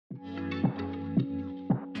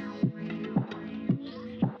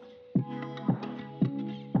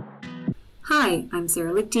Hi, I'm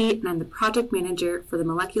Sarah Leichty, and I'm the Project Manager for the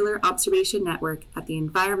Molecular Observation Network at the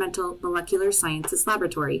Environmental Molecular Sciences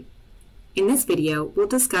Laboratory. In this video, we'll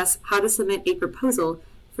discuss how to submit a proposal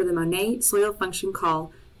for the MONet Soil Function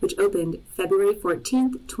Call, which opened February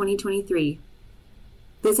 14, 2023.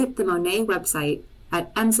 Visit the MONet website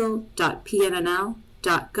at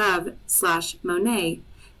emsl.pnnl.gov/MONet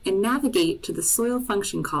and navigate to the Soil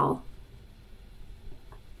Function Call.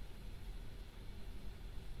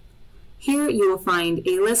 Here you will find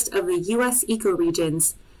a list of the U.S.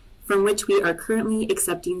 ecoregions from which we are currently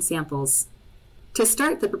accepting samples. To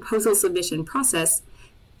start the proposal submission process,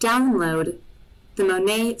 download the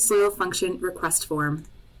MONet Soil Function Request Form.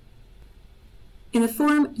 In the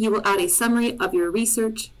form, you will add a summary of your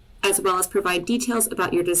research, as well as provide details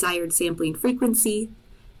about your desired sampling frequency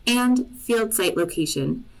and field site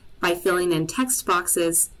location by filling in text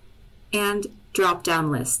boxes and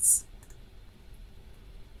drop-down lists.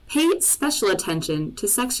 Pay special attention to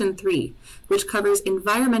Section 3, which covers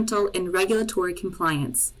environmental and regulatory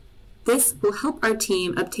compliance. This will help our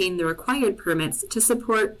team obtain the required permits to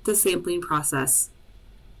support the sampling process.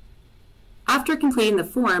 After completing the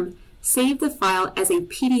form, save the file as a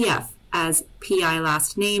PDF as PI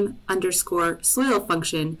last name _ soil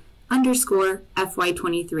function _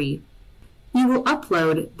 FY23. You will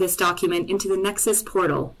upload this document into the Nexus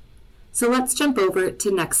portal. So let's jump over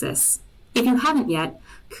to Nexus. If you haven't yet,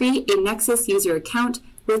 create a Nexus user account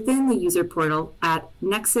within the user portal at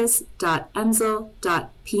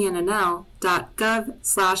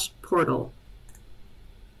nexus.emsl.pnnl.gov/portal.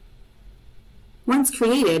 Once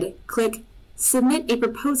created, click Submit a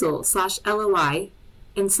Proposal/LOI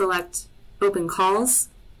and select Open Calls,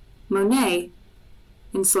 MONet,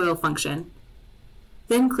 and Soil Function.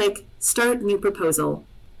 Then click Start New Proposal.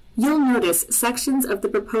 You'll notice sections of the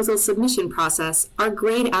proposal submission process are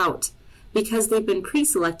grayed out because they've been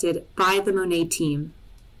pre-selected by the MONet team.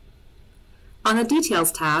 On the Details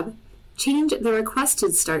tab, change the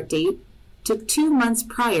requested start date to 2 months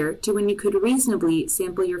prior to when you could reasonably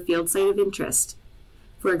sample your field site of interest.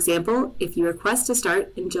 For example, if you request to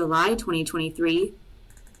start in July 2023,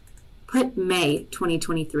 put May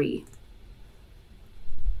 2023.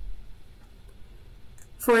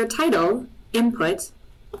 For a title, input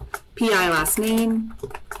PI last name,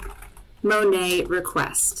 MONet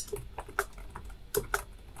request.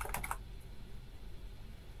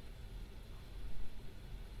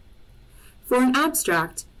 For an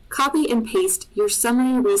abstract, copy and paste your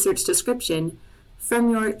summary research description from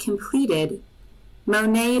your completed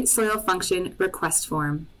MONet Soil Function request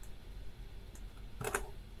form.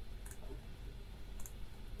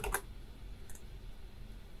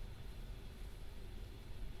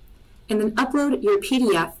 And then upload your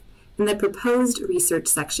PDF in the proposed research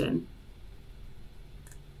section.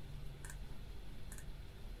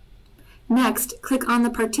 Next, click on the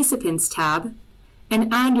Participants tab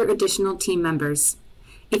and add your additional team members.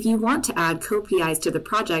 If you want to add co-PIs to the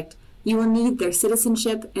project, you will need their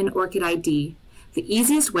citizenship and ORCID ID. The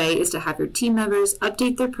easiest way is to have your team members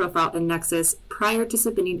update their profile in Nexus prior to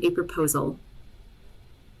submitting a proposal.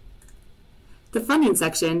 The funding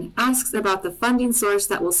section asks about the funding source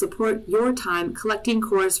that will support your time collecting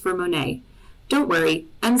cores for MONet. Don't worry,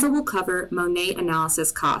 EMSL will cover MONet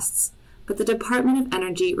analysis costs, but the Department of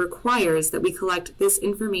Energy requires that we collect this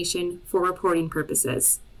information for reporting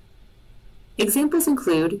purposes. Examples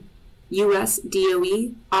include U.S.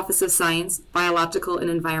 DOE Office of Science, Biological and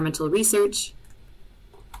Environmental Research,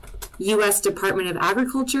 U.S. Department of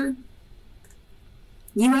Agriculture,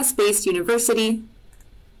 U.S.-based university,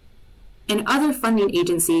 and other funding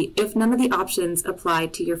agency if none of the options apply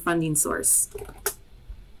to your funding source.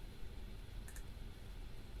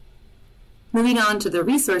 Moving on to the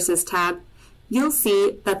Resources tab, you'll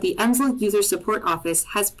see that the EMSL User Support Office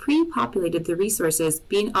has pre-populated the resources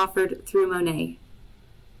being offered through MONet.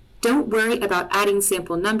 Don't worry about adding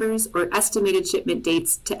sample numbers or estimated shipment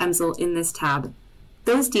dates to EMSL in this tab.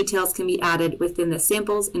 Those details can be added within the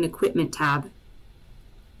Samples and Equipment tab.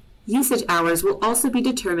 Usage hours will also be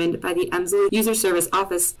determined by the EMSL User Service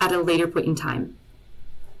Office at a later point in time.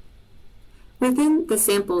 Within the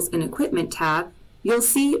Samples and Equipment tab, you'll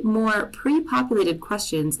see more pre-populated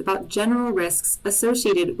questions about general risks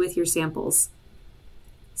associated with your samples.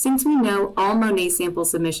 Since we know all MONet sample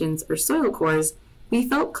submissions are soil cores, we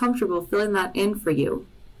felt comfortable filling that in for you.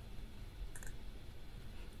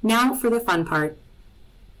 Now for the fun part.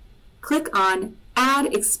 Click on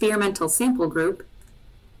Add Experimental Sample Group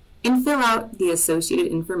and fill out the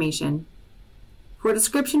associated information. For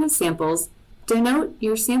description of samples, denote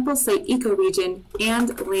your sample site ecoregion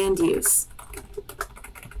and land use.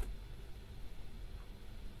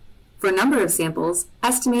 For number of samples,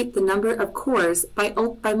 estimate the number of cores by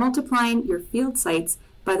multiplying your field sites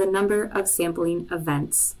by the number of sampling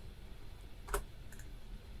events.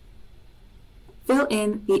 Fill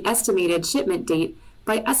in the estimated shipment date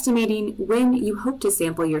by estimating when you hope to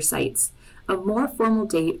sample your sites. A more formal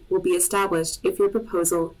date will be established if your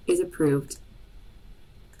proposal is approved.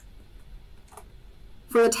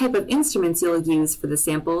 For the type of instruments you'll use for the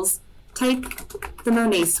samples, type the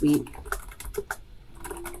MONet suite.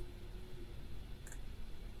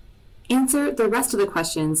 Answer the rest of the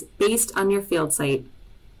questions based on your field site.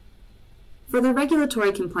 For the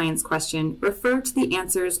regulatory compliance question, refer to the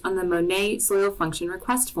answers on the MONet Soil Function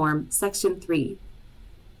Request Form, Section 3,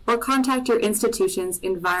 or contact your institution's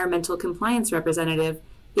environmental compliance representative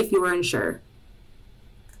if you are unsure.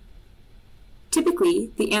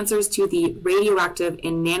 Typically, the answers to the radioactive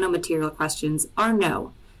and nanomaterial questions are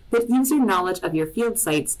no, but use your knowledge of your field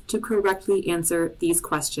sites to correctly answer these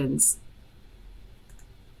questions.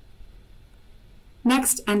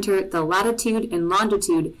 Next, enter the latitude and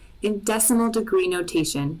longitude in decimal degree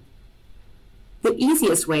notation. The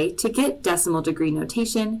easiest way to get decimal degree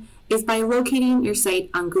notation is by locating your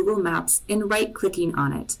site on Google Maps and right-clicking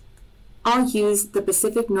on it. I'll use the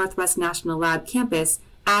Pacific Northwest National Lab campus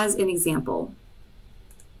as an example.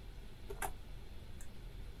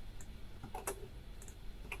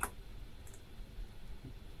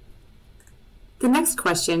 The next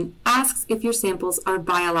question asks if your samples are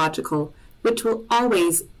biological, which will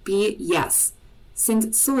always be yes,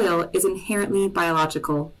 since soil is inherently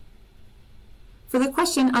biological. For the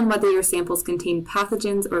question on whether your samples contain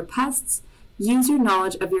pathogens or pests, use your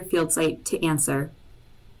knowledge of your field site to answer.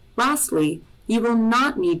 Lastly, you will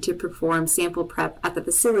not need to perform sample prep at the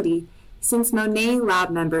facility, since MONet lab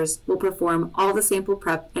members will perform all the sample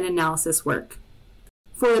prep and analysis work.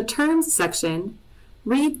 For the terms section,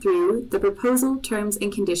 read through the proposal terms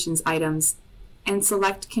and conditions items and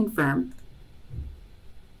select Confirm.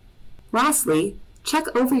 Lastly,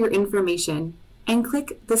 check over your information and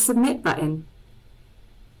click the Submit button.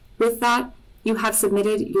 With that, you have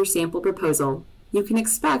submitted your sample proposal. You can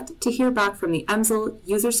expect to hear back from the EMSL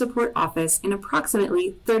User Support Office in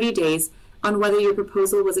approximately 30 days on whether your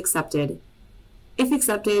proposal was accepted. If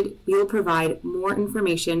accepted, we will provide more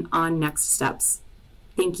information on next steps.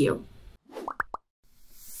 Thank you.